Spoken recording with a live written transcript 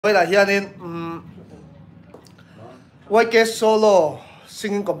Vậy là hiện in YK solo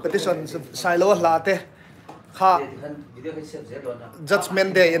singing competition silo là thế ha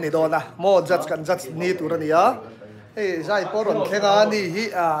judgement day anh đó na mo judge kan judge ni tu rani ya hey zai poron khenga ni hi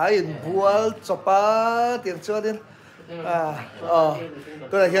in bual chopa tiang cho din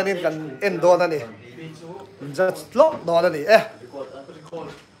tôi là hiện in kan en đó na ni judge lock đó na ni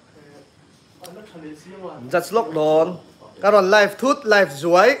judge lock đó karon live thut live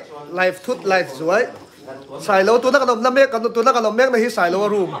zuai silo tu na kanom namek kan tu na kanom mek na hi silo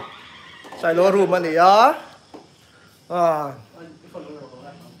room ani ya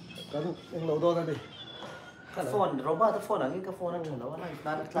kan eng lo do na di phone robot phone ang ka phone ang no na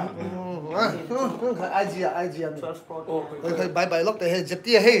IG oi bye lock te he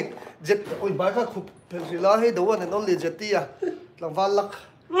jetia he jet oi ba ka khup phela he do one and only jetia lang valak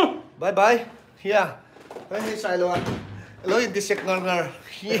bye here he silo lo intihsiakte ngar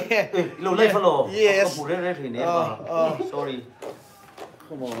lo lai follow yes re thì nè sorry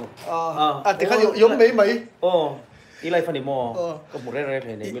come on te kan yom mấy ilai fan mo ko re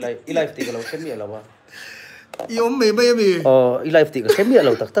thì nè ilai ti ka lo khem mi lo wa yom mấy mi ilai ti ka khem mi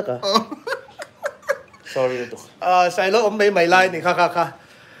lo tak à sorry to sai lo mấy lai ni kha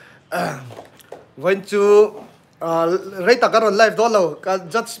when to rate karon live do lo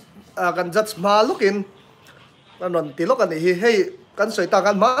kan judge ma lookin kan ti lok kan hi hey kan soi ta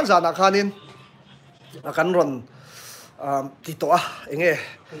kan ma za na khanin kan ron ti to enge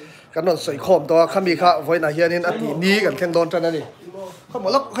kan ron soi khom to khami kha voina hianin ati ni kan theng don tan ani khom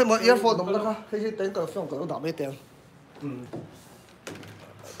lok khoi mo earphone dom la kha hei teng ka phong ka da me teng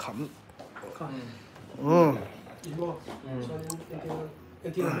kham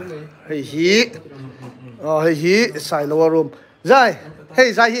hei hi sai lower room zai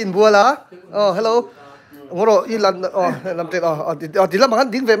hi in buala hello ngoro ilan lam te ti lam kan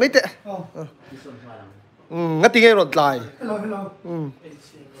ding ve mai te ngati nge rod lai hello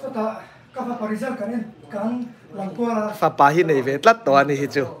ta ka fa parisal kan langtua fa pa hi nei ve tlat to ani hi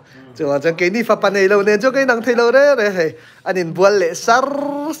chu chang ke ni fa pa nei lo ne chu ke nang thei lo re he anin bual le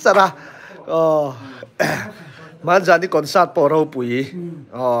sara man jani concert po ro pui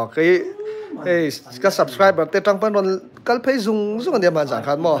ke hey ka subscriber te tang pan ron kal phei zung ne man jan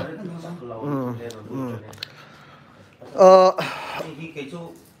khan mo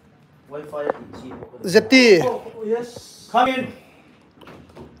Zeti come in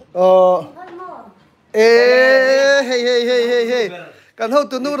hey kan ho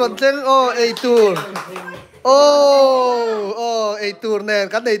tu nu ron teng ei tur ei tur nen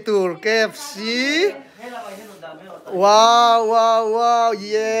kan ei tur KFC wow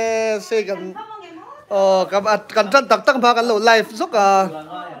yes hey kan kan tan tak ba kan lo live zok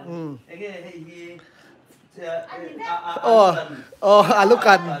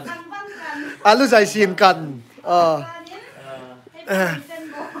alu zai sin kan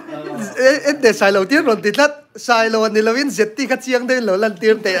để xài lẩu tiếng rồi thì thắt xài lẩu này là viên diệt ti cắt chiang đây lẩu lần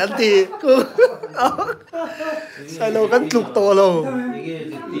tiền để ăn thì xài lẩu cắn chục to lẩu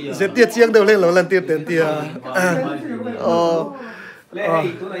diệt ti chiang đều lên lẩu lần tiền tiền tiền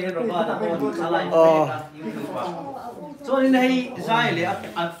cho nên đây sai lẽ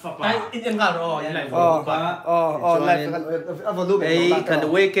ai in ngà rồi đây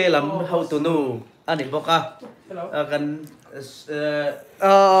cần quay kê làm how to know anh em bóc cần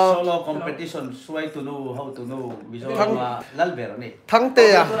solo competition sway to know how to know ví dụ là lalver này thắng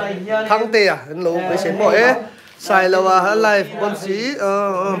tê à lẩu với xem mọi sai là live con sĩ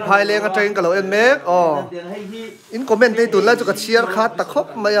phai lên cái trên cái lẩu em make in comment đây tụi lại cho cái share khát tắc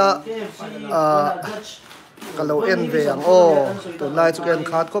khóc mày cái lẩu em về ang tụi lại cho cái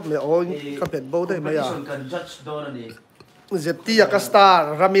khát khóc mày cái biển bầu đây mày Zeti cái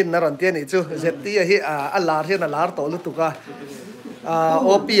star ramin na ron tiền này chứ Zeti hi alar hi na lar to lu tu ka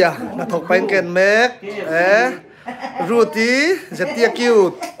opia na thok pain ken make Ruti Zeti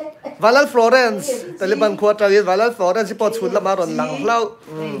cute Valal Florence Taliban quarter Valal Florence pot chun la ma ron lang hlau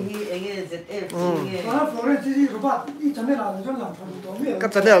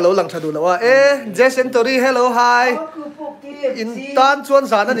các channel lâu lang thadu lo Jason Tori hello hi in tan chuan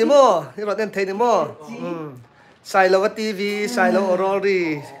san ani mo hi ron en thei ni mo sai lo TV sai lo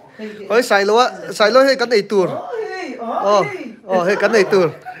Rory oi sai lo he kan ei tur he kan ei tur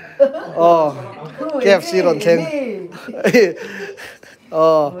KFC ron theng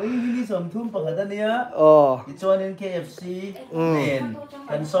ini somthum pakadania chuan in KFC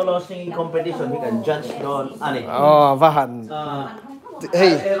and solo singing competition he can judge don ani vahan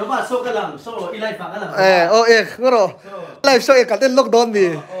hey Roba so ka lang so ilay pa ka lang oh ngoro live show ka ten lockdown mi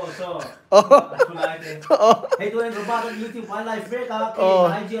so oh hey tu en roba kan YouTube pa live break ka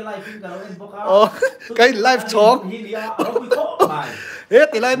IG live ka en boka oh cái live chong hi dia ro ko mai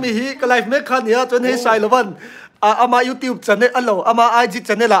ti lai mi hi ka live me khan ya chon he sai lovan ama YouTube channel alo ama IG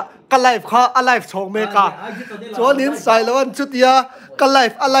channel la ka live kha a live chong me ka chon hin sai lovan chutia ka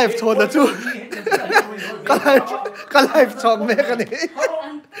live a live chon na chu ka live chong me ka ni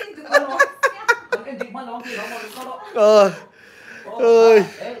ơi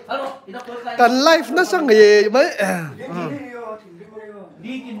cần live nó sang nghề mấy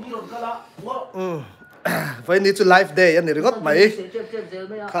vậy need to live day anh này rất mấy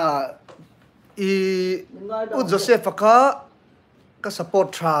cả u Joseph ka support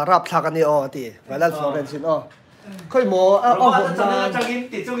tra rap thak ani o ti valal Florence in o khoi mo a o hom na changin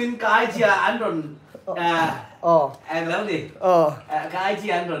ti chungin kai chia an ron anh lắm đi cái chi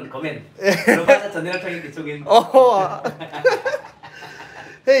anh rồi comment rồi bắt đầu nên chơi cái chung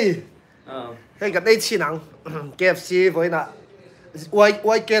hey hey cái đây chi năng KFC với nè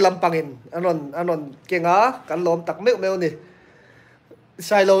quay cái làm bằng in anh rồi cái ngã cái lom tắc mèo mèo nè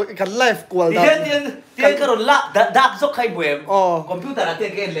sai lo cái live của đó tiền cái rồi lạ dark zok hay buem computer là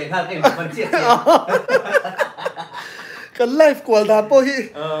tiền cái lên ha cái phần chiết cái live của ta po hi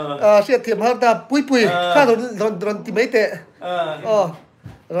sẽ thiểm hợp ta pui khá rồi tìm mấy tệ rồi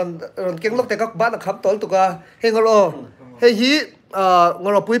tiếng lúc các bạn khắp tối tụi ca hay ngồi hay hi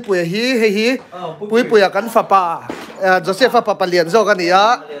ngồi pui hi pui kan pha pa Joseph pha pa liền zo kan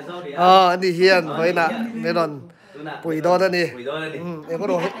ya ni hiền với nè nên rồi pui đó nè em có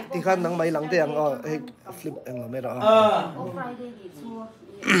đồ thì khăn nắng mấy lắng tiền flip em làm mấy đó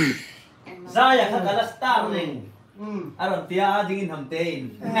ra ya khăn là star này aron tia dingin hamtein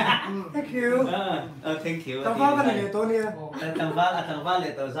Thank you. Thank you. Tangval ka nila ito niya. Tangval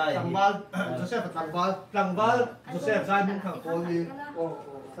ito say. Tangval Joseph tangval Joseph say mong khang ko ni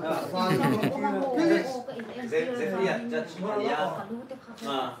tangval Zefia Judgement ya.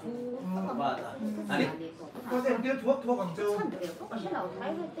 Ba. Ani. có thể biết thuốc bằng châu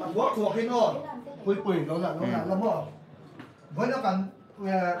thuốc thuộc cái nó quỳ nó là lắm rồi với nó cần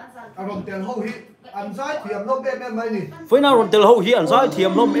rồng tiền hậu hi ăn trái thiềm lông em mấy nè với nào rồng tiền hậu hi ăn trái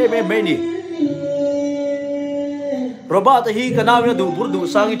thiềm lông em mấy nè Robot hi cái nào nó đủ bút đủ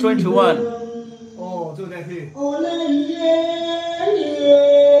sang 21 ồ từ này thì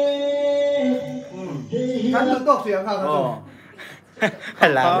cắn được tóc thiềm hả phải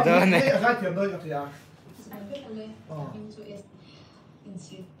làm thôi này trái thiềm thôi thiềm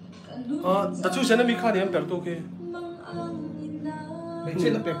ta chú sẽ nó mi khai điểm bẹt tôi kia. mình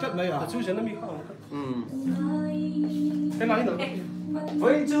trên là bẹt chất này à Ta chú sẽ nó mi khai. Cái này nữa.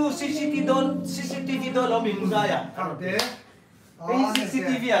 với chú CCTV đó mình ra à thế cái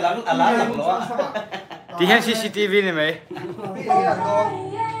CCTV à lắm đó tí hen CCTV này mấy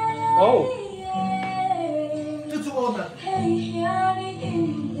Oh. chú ôn à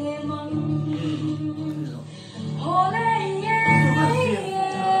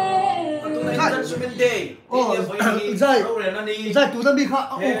Judgement Day. Zai tu bị khá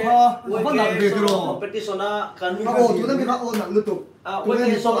vẫn làm việc rồi. Competition na kan. Tu bị khá ôn nặng lụt tục. Tu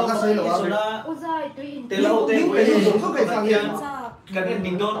bị so các sai lỗi. Telo te không phải sang hiện. Kan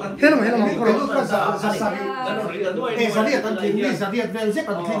ending don kan. Thế là có cái sa sa. Sa đi kan tin đi sa đi vel sẽ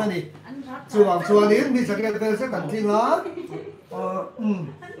kan tin này. Chua đến đi sa đi vel sẽ kan tin lá.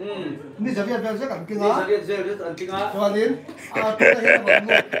 Đi sa đi vel sẽ kan tin lá. Chua đến tu đây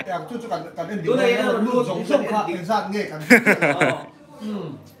là một chú kan ending. Tu đây là lu giống sông khác hiện sang nghe kan.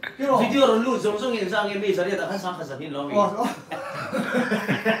 Video rồi lu giống sông hiện sang nghe mi sa đi ta kan sang ka hin lo mi.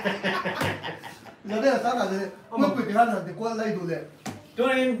 giờ đây là sao cả gì mới quỳ thì hắn thì qua lấy đủ đấy cho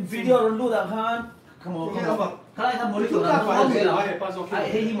nên video rồi lu đã han không khai tham mối tụi nó phải thế nào ai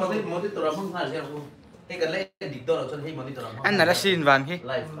hay mối tụi nó không phải thế nào hay cần lấy địch đó là cho hay mối tụi nó anh là xin vàng hi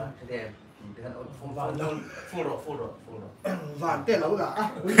live thế full rồi vàng tiền lâu đã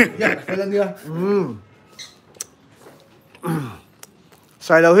phải lên nữa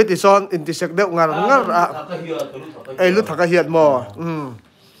sai đâu hết thì son intihsiakte đeo ngar ai lúc thằng cái hiện mò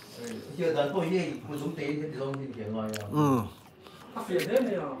chưa tới tôi gì cũng xuống tiền thì luôn thì ngồi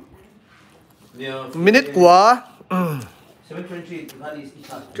minute quá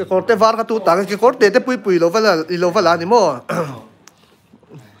cái cột té vár cái tu tang cái cột té pui lâu là ni mò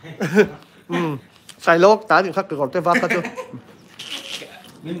sai lốc tá thì khác cái cột té vár cái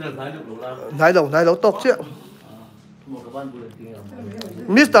tu nãy lâu tóc chứ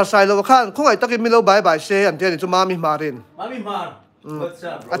Mr. Sai lốc khan không ai tắc cái milo bye bye xe anh thấy chú mami marin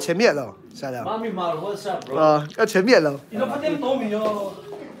啊前面了，是了。妈咪妈，What's up, bro？啊前面了。你都发点多米哦。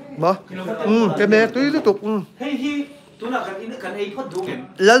么？对没？对对对，嘿，ตัวนั้นกันไอ้พอดดูเก็บ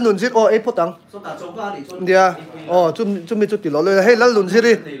แล้วหนุนซิโอ้ไอ้พอดัง ส่วนตาโจก้าดิส่วน เดียอ๋อจุ่มมีจุดติดล้อเลยให้แล้วหนุนซิ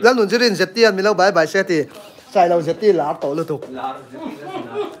ดิแล้วหนุนซิดิเสร็จที่มีแล้วบายเสร็จที่ใส่เราเสร็จที่หลาโตเลยถูก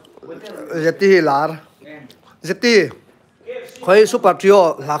เสร็จที่หลาเสร็จที่คอยซูเปอร์ทริโอ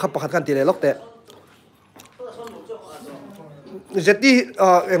หลาขับประคัดกันตีเลยล็อกแต่เสร็จที่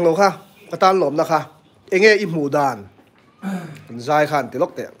เองลงค่ะกระตานหลอมนะคะเองอิหมูดานใจขันตีล็อ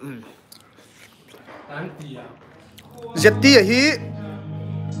กแต่เจ็ดที่ฮี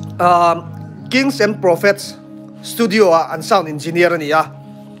Kings and Prophets Studio อัน Sound Engineer นี่อ่ะ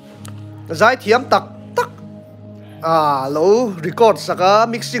ใจเทียมตักเราrecord สัก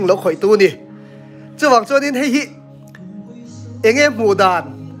mixing เราคอยตัวนี่จะหวังตัวนี้ให้ฮีเองหมูดาน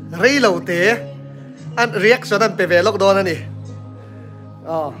เรียเราเตะอัน reaction นั้นเป็นเวลล็อกโดนนั่นนี่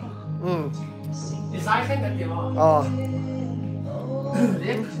你啥看的点哦？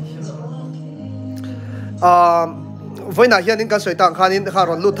วันนี้ยันนินกันสวยต่างคันนินข้า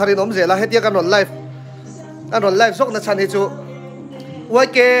รอนลุดทารินอมเจล่าเฮตียกันรอนไลฟ์ซกนัดชันให้จูไว้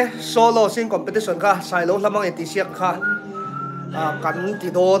เกโซโล่ซิงคอมเพติชันค่ะใส่โลละมังเอติเซียกค่ะกันติ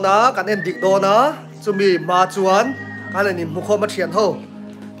โดนะกันเอ็นดิกโดนะจะมีมาจวนกันเลยนี่มุขมาเทียนเท่า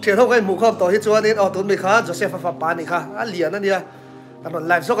ก็มุขต่อที่จวนนี่ตุนมีค่ะโจเซฟฟ้าปานี่ค่ะเหลียนั่นเนี่ยกันรอน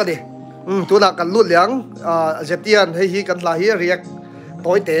ไลฟ์ซกกันดิตัวหนักกันลุดเหลียงเจตียนให้ฮีกันลาฮีเรียกตั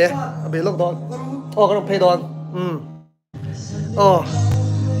วเตะเบลล์ดอนกันเพย์ดอน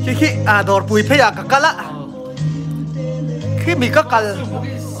ขี้ดอร์ปุยพยากกันละขี้มีก็กัน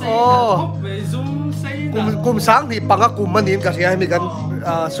กุมสังที่ปังกุมมันนี่ก็เสียให้มีกัน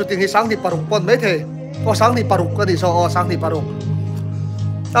สุดที่สังที่ปารุกปนไม่เท่สังที่ปารุกก็ดีสังที่ปารุก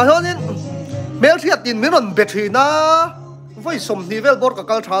แต่ตอนนี้เมลเทียดินไม่นอนเบ็ดทีนะไว้สมนิเวลบอร์กับ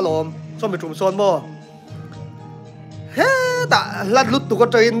การชาลอมสมไปจุ่มโซนบ่เฮ้แต่ลัดลุดตุก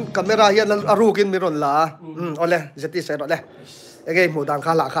ใจอินกัมเมราเฮียนอารูกินไม่นอนละเอาเลยเจติเสร็จแล้วเอ้ยหมูดังข้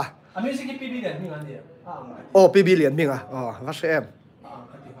าหลักค่ะอันนี้สิปีเหรียญมีงานเดียวโอ้ปีเหรียญมีอ่ะวัดเชม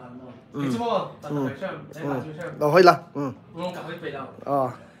你这么打回去，เราให้ละ打回ไปแล้ว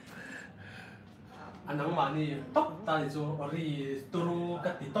อันนั้นมานี่ตบตาดิจูอรีตูรู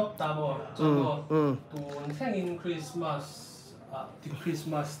กัดติตบตาบ่จูก็ตัวแข่งอินคริสต์มาสที่คริสต์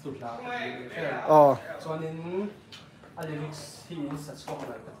มาสตุลาส่วนนี้อันนี้ที่อินสัตว์สกป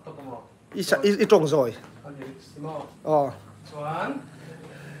รกกัดตบบ่อีตรงซอยอันนี้มั้งส่วน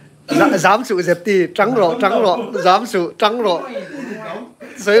giảm sự dẹp tì trắng rọ giảm sự trắng rọ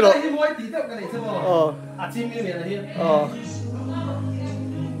sấy rọ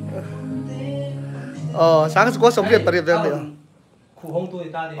sáng có sống việt bariệt về nữa khu hông tôi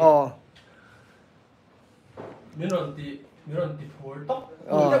ta đi miễn luận tì phối tóc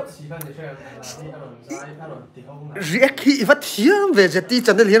riết khi phát thiêng về dẹp tì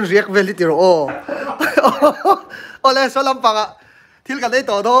chân đến liền riết về lít rồi lên số lâm bằng ạที่กันได้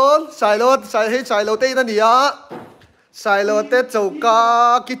ต่อโดนใส่รถใส่ให้ใส่รถเต้นั่นนี่อ่ะใส่รถเต้เจ้ากา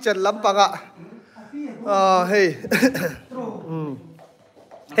กิจเจนลำปังอ่ะเฮ้ย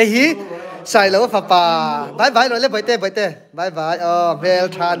เฮ้ยใส่รถฟ้าป่าบายหน่อยเลยบายเต้บายเวล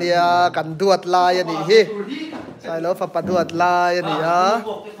ชาเนียกันดวดลายอันนี้เฮ้ยใส่รถฟ้าป่าดวดลายอันนี้อ่ะ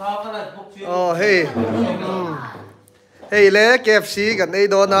เฮ้ยเล่เก็บสีกันได้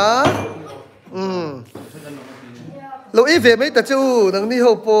โดนนะเราอีเวนไม่แต่จู่นังนี่เข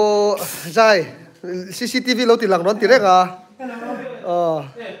าโปใช่ CCTV เราติดหลังร้อนติดเรื่องอ่ะ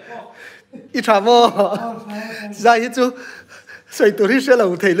อีทามใช่จู่ใส่ตัวที่เชื่อเรา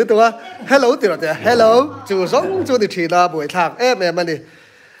เทหรือตัว Hello ติดหรอเดี๋ยว Hello จู่สองจู่ติดทีน่าบ่อยทางแม่มันดิ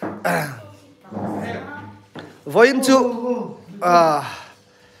Vawiinจู่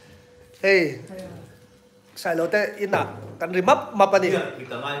เฮ้ยใส่เราแต่อินอ่ะกันริมับมาปะนี่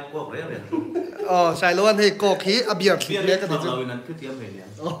ใส่ล้วนให้โกขี้อเบียร์ขี้เลี้ยกันดิจ้ะ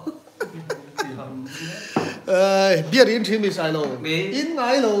เบียร์อินที่มีใส่ล้อินไหน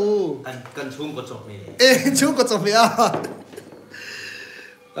ล้กันชุ่มก็จบมีชุ่มก็จบมี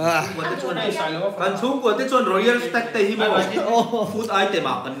กันชุ่มกว่าที่ชวนรอยัลสเต็กเตะที่ไม่ไหวฟูดไอเตะหม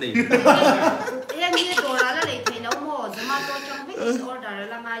ากกันนี่ยังมีตัวอะไรเทแล้วหมดจะมาตัวจังไม่ได้ออเดอร์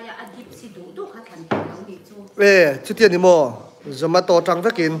ละมาอย่าอดิบสิดูขัดขันเราดิจูชุดเทียนนี่โมจะมาตัวจัง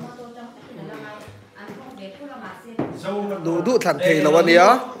สักกินดูทันทีแล้ววันนี้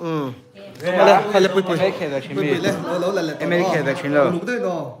มาเลยใครเลยปุยเลยอเมริกาแบบชิ้นเลย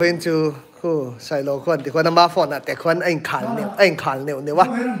เป็นจูคู่ใส่โลคนที่คนน้ำมาฝนอ่ะแต่คนไอ้ขันเนี่ยวะ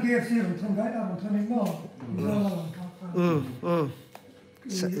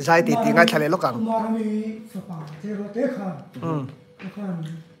ใช่ตีง่ายทะเลลูกกัง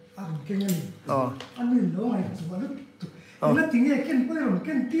anh nhìn nó này chỉ vào lúc nó tiếng nghe kén bây giờ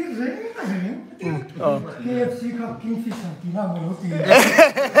kén tiếng rẻ này KFC các Kingfisher thì nào mà nó tiếng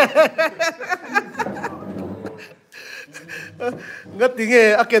ngất tiếng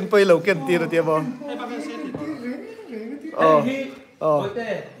nghe aken pay lâu ken tir tiệm bò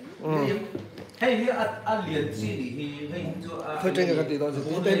hay hi ăn liền chi thì hay cho thôi trên cái đó rồi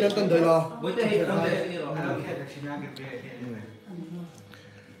cũng tên đời lo với đây không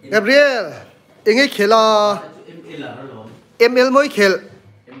Gabriel ingay khela ML mới khel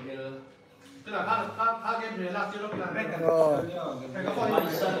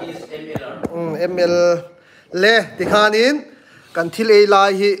ML le tikhanin kan thil ei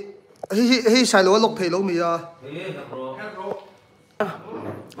lai hi sai lo lok thei lo mi a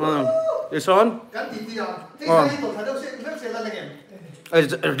Ison? kan ti ti a ti sai to thadau se la lengem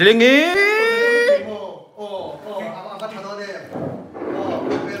Lingi! apa thadau de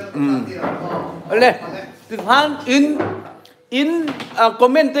Lê, từ han in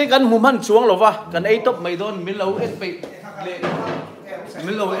comment tới kan human xuống lova kan ai top mai don min lo en pe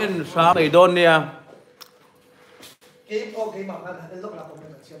min lo en sa mai don nia cái ok mà anh lúc nào cũng là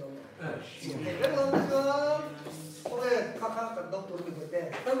chưa đâu cái lo ok khắc cần đâu tôi bị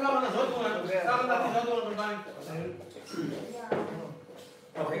thế Tao ra mà số tôi là tao ra thì số tôi là bao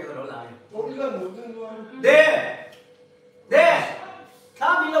ok cái đó lại cũng gần một chân luôn. There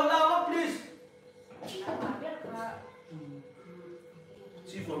tao bị lâu lao please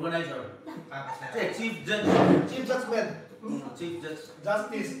Chief Organizer Chief Judge Chief Judgement Chief Judge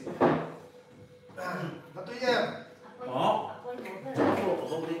Justice và tôi em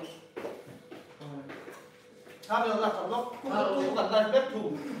không đi tham gia là cầm lốc cũng cần là bếp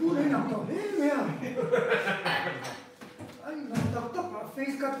thủ đây nào tao hết mẹ anh làm tao tóc là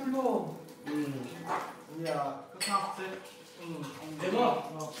face cut luôn nhà Cái thằng sẽ đúng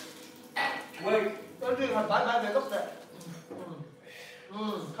không? vậy tôi chỉ hạt bán về lúc này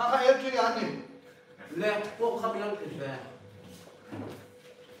khá em chưa ăn gì lên cô không lên thì về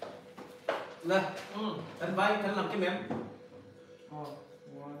lên đánh bay đánh làm cái mém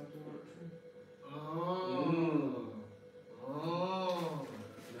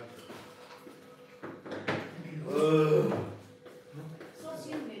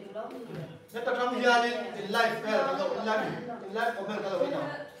nhất là trong gia đình in life cái là đâu in life có mấy cái đâu nào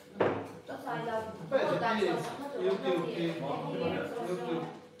phải là gì yêu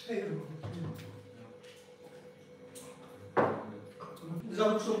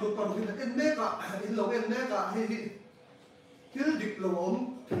dòng sông được còn cái nét à in lồng in nét à thì thiếu địch lồng ốm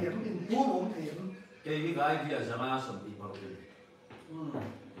thiểm in thú ốm thiểm cái gái kia ra mà sầm bị bao nhiêu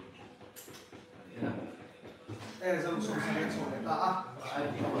dòng sông sẽ sông này ta ai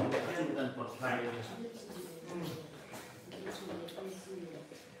thì còn cái gần một ngày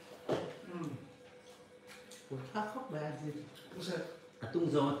khóc khóc bé gì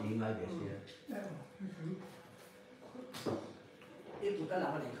tung gió thì ngay để xe ít tụi ta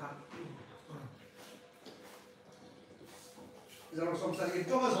làm cái gì khác dòng sông sẽ in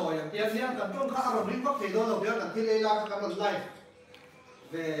trong rồi tiền nhé cần trong khác rồi mình có thể đâu biết là khi đây là các bạn live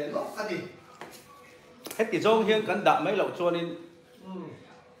về lúc anh đi hết thì dông hiên kan đã mấy lậu chuan in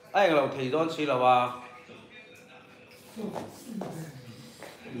ai lậu thì don xí là wa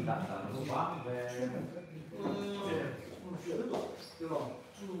đi đặt nó quá về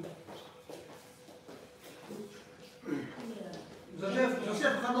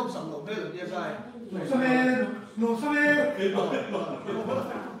Joseph khăn đông sẵn lộn đây là địa dài nổ sao em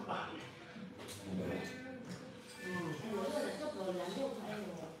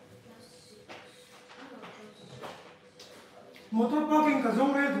một tháp parking cả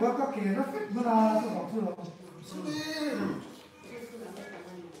dòng đây tụi các kẻ nó phết nó là tụi học thôi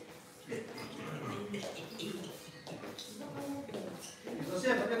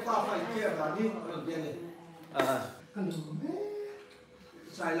Joseph cái pha phải kia là đi đường tiền này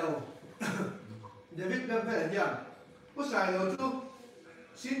xài lầu David bên phải là gì à có xài lầu chú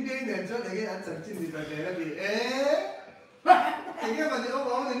xin đi nền cho để cái anh chẳng xin gì phải để cái gì thì cái mà thì ông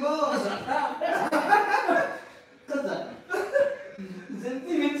bảo thì mơ cất giật dân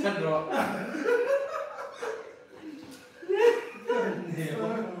tí biết thật rồi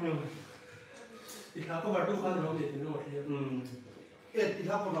thì khá có vào đâu khăn rồi thì nó thì thì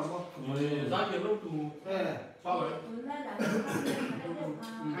tháp còn không giá tiền lúc tù sao vậy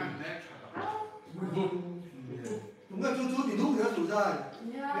đúng là chú thì đúng nữa chủ dài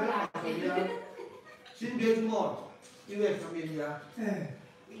xin bia chúng mòn như vậy thằng mình gì à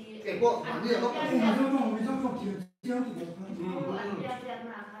cái bộ bản địa gốc mình trong phòng chiều chiều thì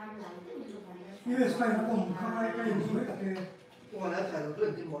như vậy phải nó còn hai cái gì cả cái 我来踩了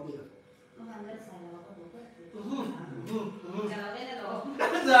对，你摸你。我反正踩了，我不会。踩了在那种。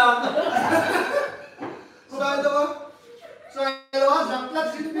sai đâu sai đó giặc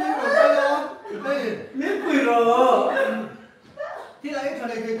lắc xin đi rồi sai đó đây miếng quỷ rồi thì lại trở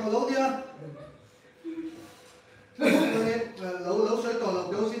lại cái tổ lâu đi lâu lâu sới tổ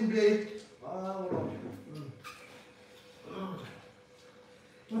lâu đấu xin đi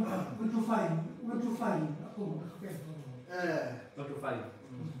Quanto fai aku Quanto fai?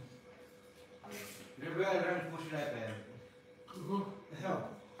 Rang push lại về.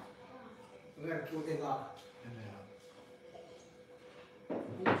 Rang push cái nào?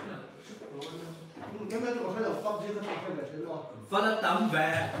 Cái này tôi phải là pháp chứ không phải là thế lo. Phát là tắm về.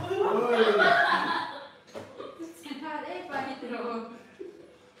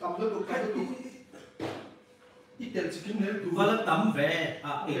 Tắm nước được cái được. Ít tiền chỉ kiếm đấy. Phát là tắm về.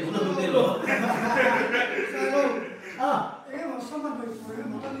 À, cái cũng là đúng tên rồi. Sao đâu? À, em mà sao mà phải phải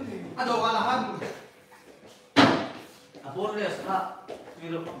một cái gì ăn đồ ăn là ăn. À, bốn này là đi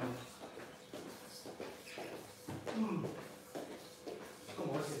được. Không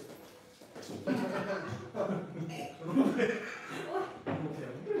có gì.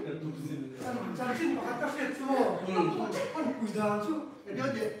 Jangan makan kafe tu, ăn quỳ đàn chứ,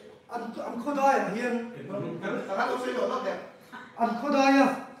 ăn kho đai à hiền, Thằng ăn có xây đồ lắm đẹp. ăn kho đai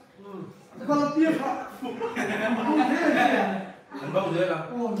à, con là tiếc à, không thế này, Ăn bao nhiêu là?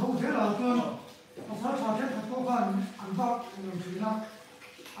 không thế là cơ, ông sao sao thế thật khó khăn, ăn bắp nhiều thứ lắm,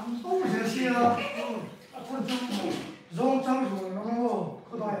 ăn không thế xia, con chung rong trắng rồi nó không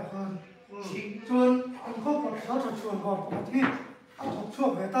kho đai à con, chuan ăn không có sao cho chuan còn có thịt, ăn thóc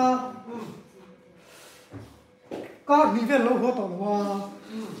chuột về ta. Các nghị viên lâu hoa tổ hoa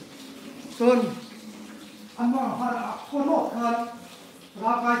sơn ăn mà phải khôn lọt hơn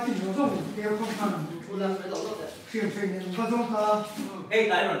ra cái chỉnh nó dùng kêu không thành Chú là phải lẩu lắm đẹp. chuyển thành có dùng ta Ê,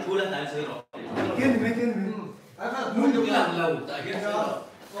 cái rồi chú lên tại sới rồi. tiên mấy tiên mấy Cái này Muốn dùng làm lầu tại cái sới rồi.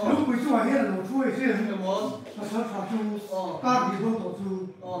 lúc mới cho hiện là chui xuyên Cái món. nó sẽ phá chu các nghị viên tổ chu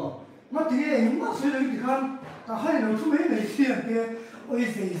nó thì em nó sẽ lấy cái khăn ta hay là chú mấy này xuyên kia ôi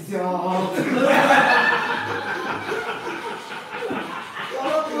giời giời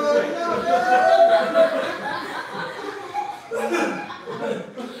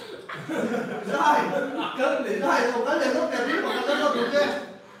Dài một cái này lúc đẹp đi mà cái nó được chứ.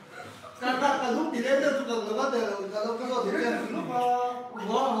 Cả lúc thì đến được là có thể là lúc cái nó thì đến lúc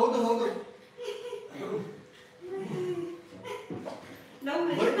ngó hố được. Đâu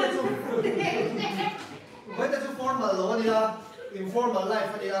Với cái formal đó đi à, informal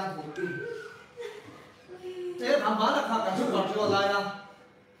life đi à. Thế thảm phán là khác cả chút còn chưa lại à.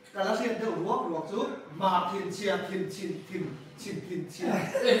 Cả là hiện theo ruột chút mà thiên chia mà thiên chia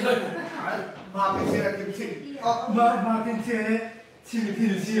mà tiền chế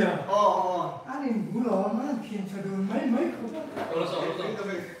tiền chia anh em ngủ lo mà tiền cho được mấy không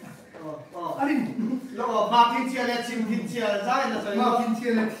anh em lo mà thiên chia là thiên chia ra là sao mà tiền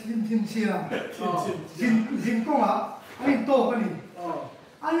chia là tiền chia tiền công à anh em to cái này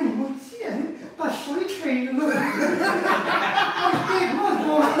anh em muốn tiền把水吹了anh em mà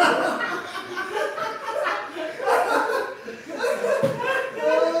to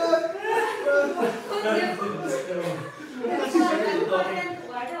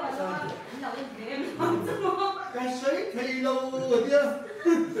cái sấy thì lâu rồi kia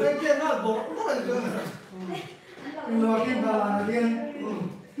cái kia nó bột rất là good lo cái bà liên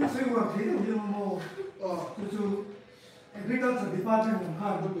cái水果皮都用么就是agriculture department ของข้า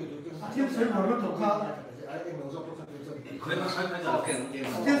เทียบ水果รถของข้า Khởi nó sai phải là kèm.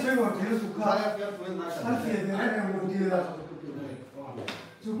 เทียบ水果皮的สุขาอันเสียเป็นอะไรโมเดล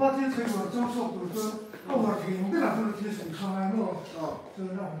สุภาพที่水果种树都是偶尔停不了都是贴水上来咯就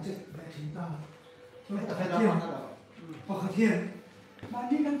让我们这来挺大不可天มา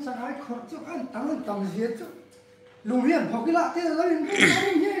นี่กันสลายขดเจ้าอันตั้งเสียเจ้าโรงเรียนพอกีฬาเต้แล้วยัง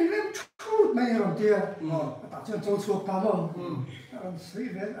เริ่มชุดไม่หรอกเดียวตัดเจ้าโจชัวตาบ่สวย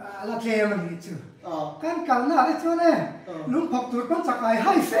แบบอะไรแกมันนี่เจ้าการกันหน้าได้เจ้าเนี่ยลุงพกตัวมันจะไก่ใ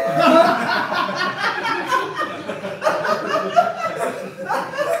ห้เฟ้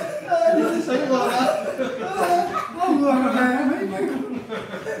sấy bột áเอาเงินมาแทนไม่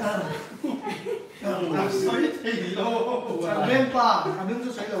sấy thì lâu chẳng bên pa anh đứng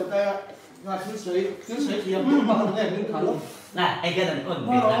cho sấy đầu tay ạ là cứ sấy thì em cũng bằng này đứng thẳng lắm Này, anh cái đàn con.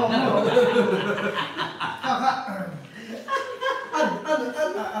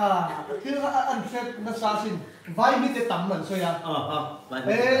 anh sẽ nó xa xin vai mi te tắm mình xoay à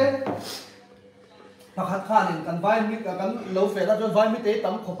ê mà khát khát nên cần vai mi cần lâu phê là cho vai mi te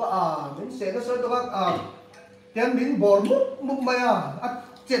tắm khổ pa mình sẽ nó xoay đó các Tiyan min bor muk maya at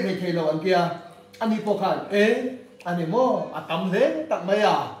chết về thầy lo anh kia anh đi po khai anh mo atam le tak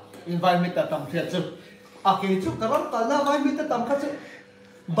maya environment ta tam thiệt chứ ke chu karam ta na vai mit ta tam kha chu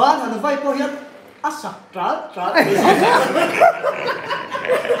ban han vai po hian asak tra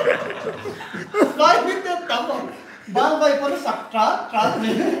vai mit ta tam ban vai po sak tra ni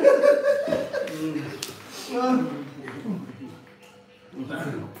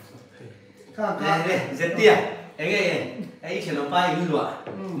rất tiếc ấy chỉ là bay lưu lụa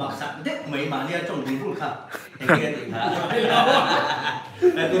mặc sẵn đấy mấy mà đi trong những lúc khác cái kia thì hả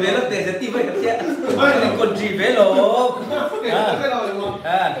tôi biết lúc tiền rất tiếc vậy chứ còn gì về lỗ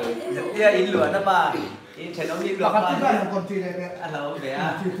rất tiếc in lụa đó bà in chỉ nó in lụa ba anh lâu về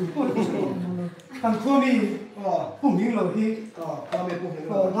à thằng chumi bùng những lời hi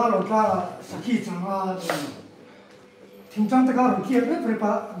nó làm ra khi chẳng là thỉnh thoảng tất cả những kia rất phải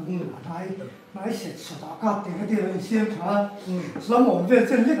ba nói sẽ sửa cả tiền cái tiền là xem thà làm một việc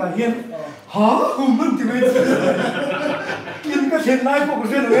trên cái bài hiền hả không muốn thì bây giờ nhưng cái tiền này không có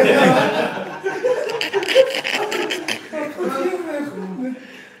tiền rồi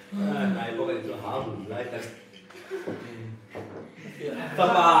này có cái chỗ hả mình lại cái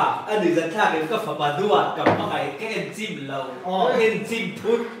Papa, anh đi dẫn thang đến các papa đua cầm cái enzyme lâu, enzyme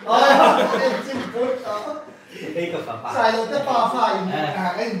food, enzyme food đây các papa. Sai rồi cái pa phải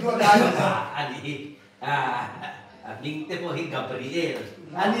cái đua đai anh đi mình tiếp vào hình gặp đi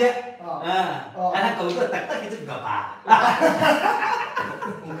anh đi anh cầu có tắc cái chữ gặp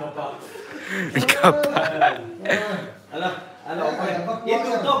alo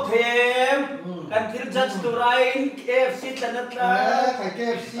itu top thêm kan thir judge to rain KFC tanat na cái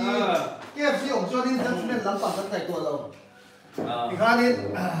KFC ông cho nên judgment lắm bằng cái của đâu thì cái này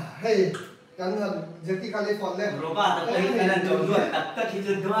hey cái ngân giờ thì cái này còn lên roba ta cái cái nan cầu luôn tắc cái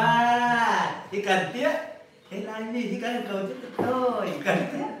chữ doa thì cần tiếc thế là gì thì cái cầu chứ thôi cần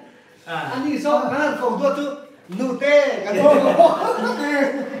tiếc anh đi sao cái này cầu đua chứ nụ tê cái đó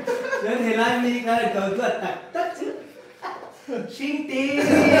nên thế là gì cái cầu luôn tắc chứ sinh tê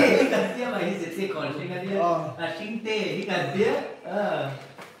cần tiếc mày sẽ còn sinh cái gì sinh tê thì cần tiếc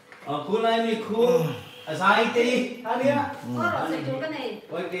khu này mi khu sai tê anh đi rồi sẽ cho cái này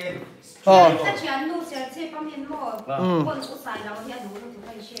ok cái chian nu sẽ chơi băm hiền mò con số sai là cái đủ nó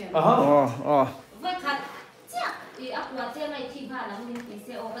phải share vậy thật chắc thì áp dụng cái này thì phải là mình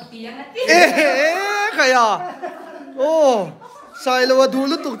sẽ ở cái tiếng cái cái à ô sai là đủ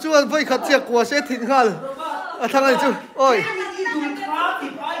lúc tục chuan với khát chiếc của sẽ thịt hal thằng này chứ ôi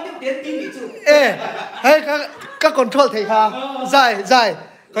hay các control thầy ha dài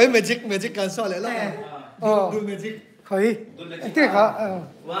cái magic can so lại lắm đủ magic khởi thế cả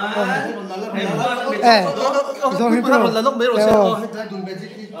rồi mình bắt là lúc mấy rồi sẽ đủ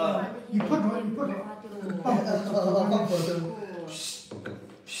magic đi you put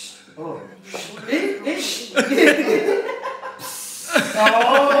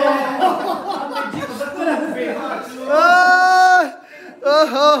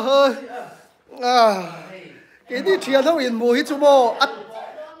cái đi chia đâu in mua hết chú mò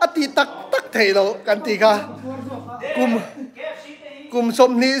ắt thì tắc thầy đâu cần thì cả cùng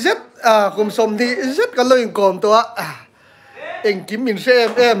sôm ni rất cái lời còn tôi anh kiếm mình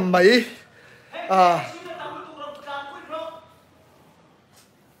xem em mấy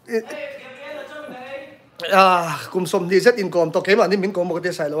cùng sôm ni rất in còn tôi cái mà nên mình có một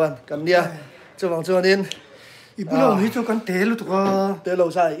cái sai luôn cần đi cho bằng cho nên ibu lo hi cho kan te lu to te lo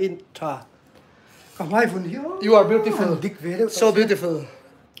sai in tha ka mai fun hi you are beautiful dik ve de so beautiful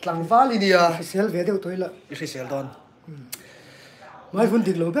tlang va linia sel ve de toila sel don mai fun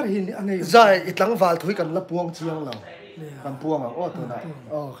dik lo ber hi anei zai itlang val thui kan la puang chiang lo kan puang o to na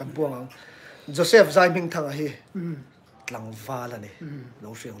kan puang Joseph zai ming thang hi tlang va la ni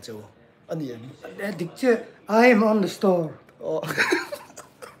lo siang cheu ani dik che I am on the store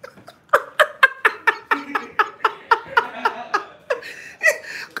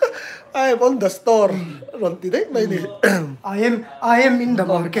I am on the store. Ron ti đấy mày nè. I am in the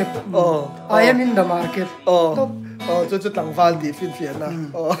market. I am in the market. Cho tặng van đi phiền phiền na.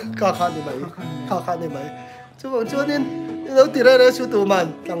 Khá đi mày. Cho nên đâu ti ra ra số tụ man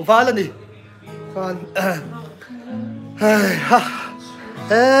tặng van là nè. Con.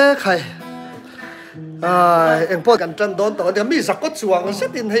 Khai. Em po kan chân đón tao, mi giặc cốt chuang, sẽ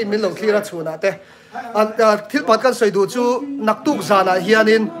tin hay mình lòng khi ra chuan à thế. Thiết bắt kan soi đủ chu nặc tuk ra na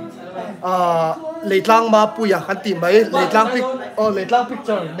hianin. Late lang ma puya kan ti mai late lang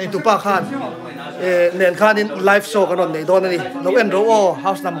picture nei tu pa khan nen khan in live show kan nei don ni no en ro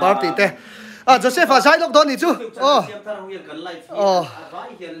house number ti te à Joseph à sai lúc đó nị chú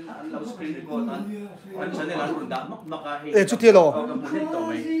chú thiệt lo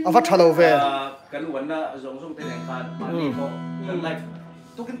à phát hello về kan wan na zong zong te neng khan mani ko kan live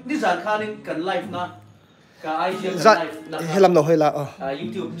tu ni zan khan in kan live na ka ai hian kan live na helam no hela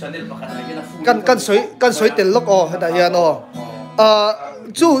YouTube channel pakhat na kan soi tel lok heta hian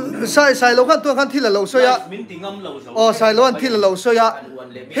chú sai lo kan tu kan thila lo soya min tingam lo zo sai lo an thila lo soya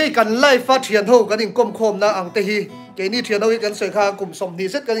hei kan live phát thian ho kan in kom khom na ang te hi ke ni thian ho kan soi kha kum som ni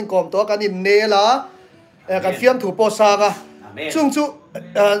set kan in kom to kan in ne la kan fiam thu po sa ga chung chu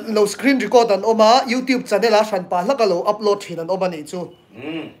lo screen record an oma YouTube channel a san pa hlaka lo upload thin an oma ni chu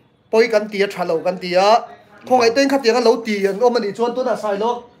poi kan tia thalo kan tia khong ai ten kha tia lo ti an oma ni chuan to na sai lo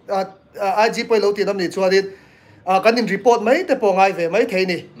IG poi lo ti nam ni chuan din kan in report mai te po ngai ve mai thei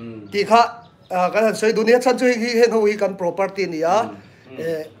ni ti kha kan han soi dunia chan chu hi hen ho hi kan property ni a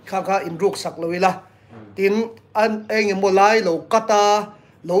kha in ruk sak loila tin an eng mo lai lo kata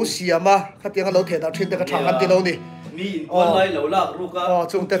lo siama kha tia lo the da thin te ka thang kan ti lo ni mi on lai lo lak ru ka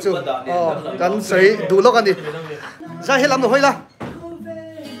chung te chu kan sei du lo kan ni za helam no hoila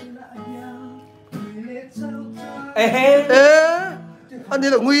anh đi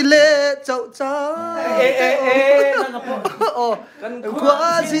là nguy lệ chậu cha kan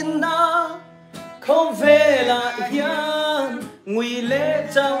qua xin na không về là hiền nguy lệ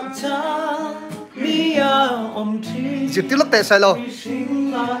chậu cha mi à om thi dịp tiếp lúc tệ sai lo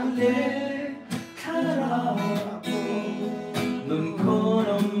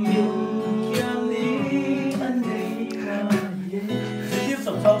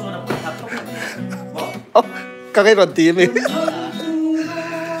các cái đoàn tím ấy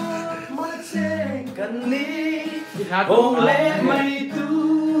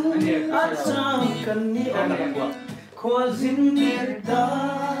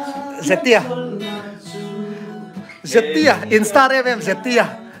Zetia Zetia Instagram em Zetia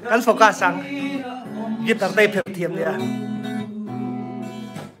kan focus sang guitar tay phep thiam dia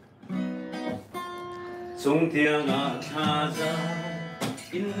sung thiang a tha za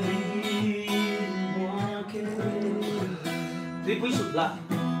in mi hoa ke tuy quý sụt la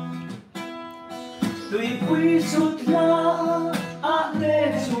tuy quý sụt la a te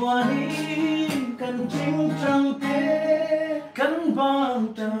chuani kan ching trăng te kan bang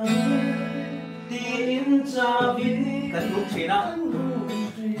ta tin cha vin kan luk thina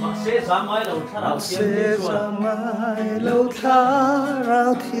mặc sẽ ra mai lâu thà rau sẽ ra mai lâu thà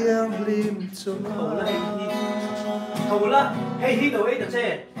rau thiêng lim cho thầu la hey hi đâu ấy được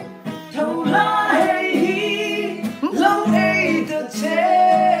chưa thầu la hey hi lâu ấy được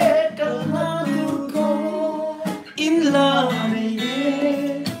chưa cần na tu cô in la này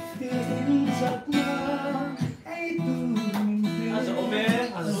in giấc mơ ấy tu ome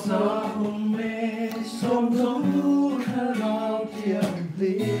som som tu thà rau thiêng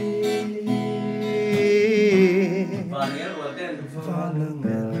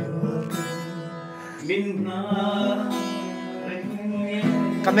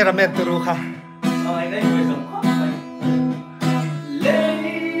cameraman turu kha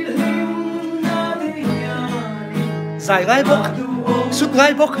giải ngay bốc sút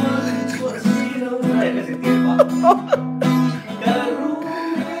ngay bốc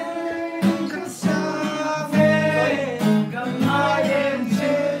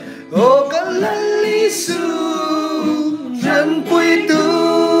ô cái lali su chân bụi tu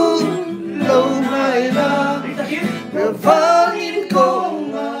lâu ngày là avangin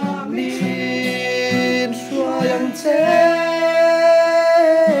kong amin swayang te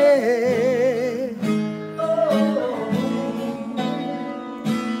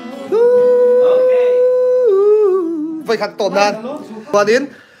vậy khắc tổn nan và đến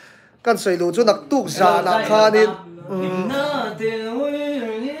căn sợi lũ cho nặc tục giả nặc kha đến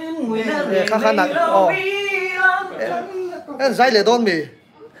kha nặc em dây lệ đôn mì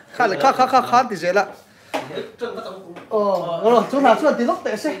kha thì dễ lạ rồi chúng ta chuẩn bị lúc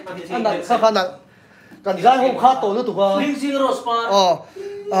tệ xe anh đặt kha nặc cần dây hôm kha tổ nữa tụi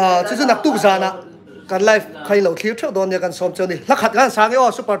chứ nặc tục giả nặc cần live khai lẩu thiếu trước đôn nhà cần xóm chơi đi lắc hạt cái sáng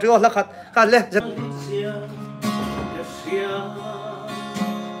cái SUPERTRIO lắc hạt cần lên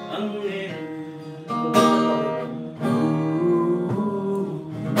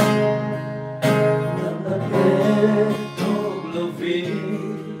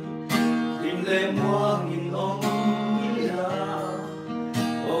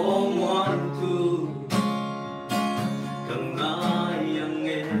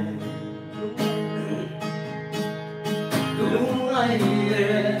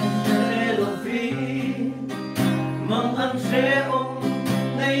mang ăn sẽ ôm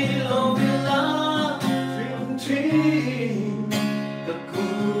nay lo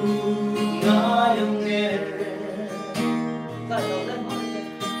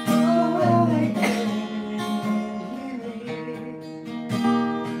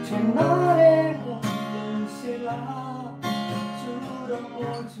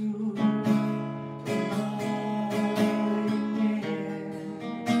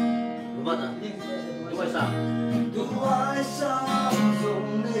mất à? Đúng rồi sao? Tuai sao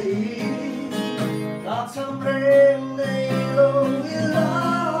dùng này ta thầm rèn này lòng yêu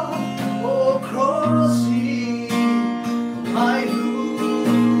la ô crossi mai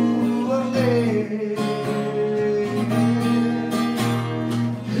luang này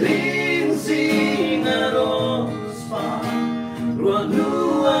linh gì na rospa ruan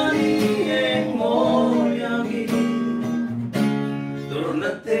nuani en moyangi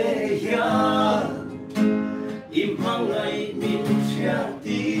tornate ya imangai min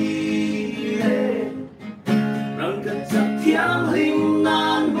siati rang kan satyang lim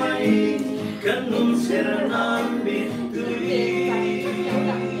nan mai kanum sernan bin tui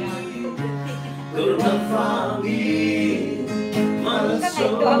turna fangi manso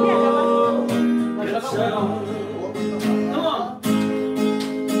kasau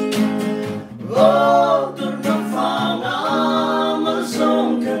oh turna fanga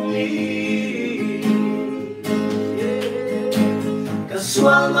mansong kangi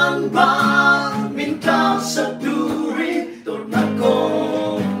Suaman ba minta sa duri torna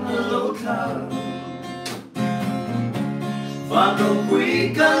kong alokha Vado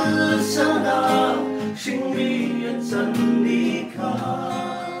quy kal sana sinh mi at san ni ka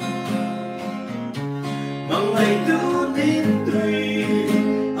Mangay tunit tui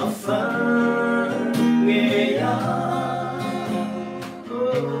afar ngeya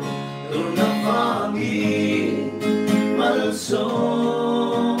Torna fangi malso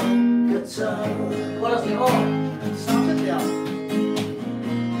Oras ni oh. Sakit ya.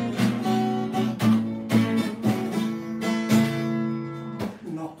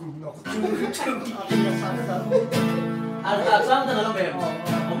 Al sang ta na be.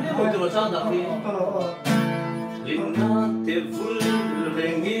 Om ni mo tu sang ta ni. Linna te vul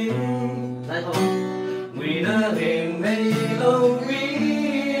rengi. Dai ko. Ngui na reng mei lo wi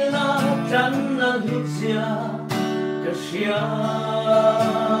la chan na lucia. Ka xiang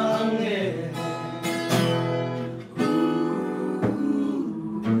e.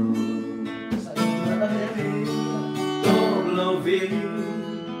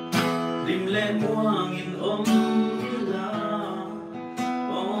 Lim le muang in om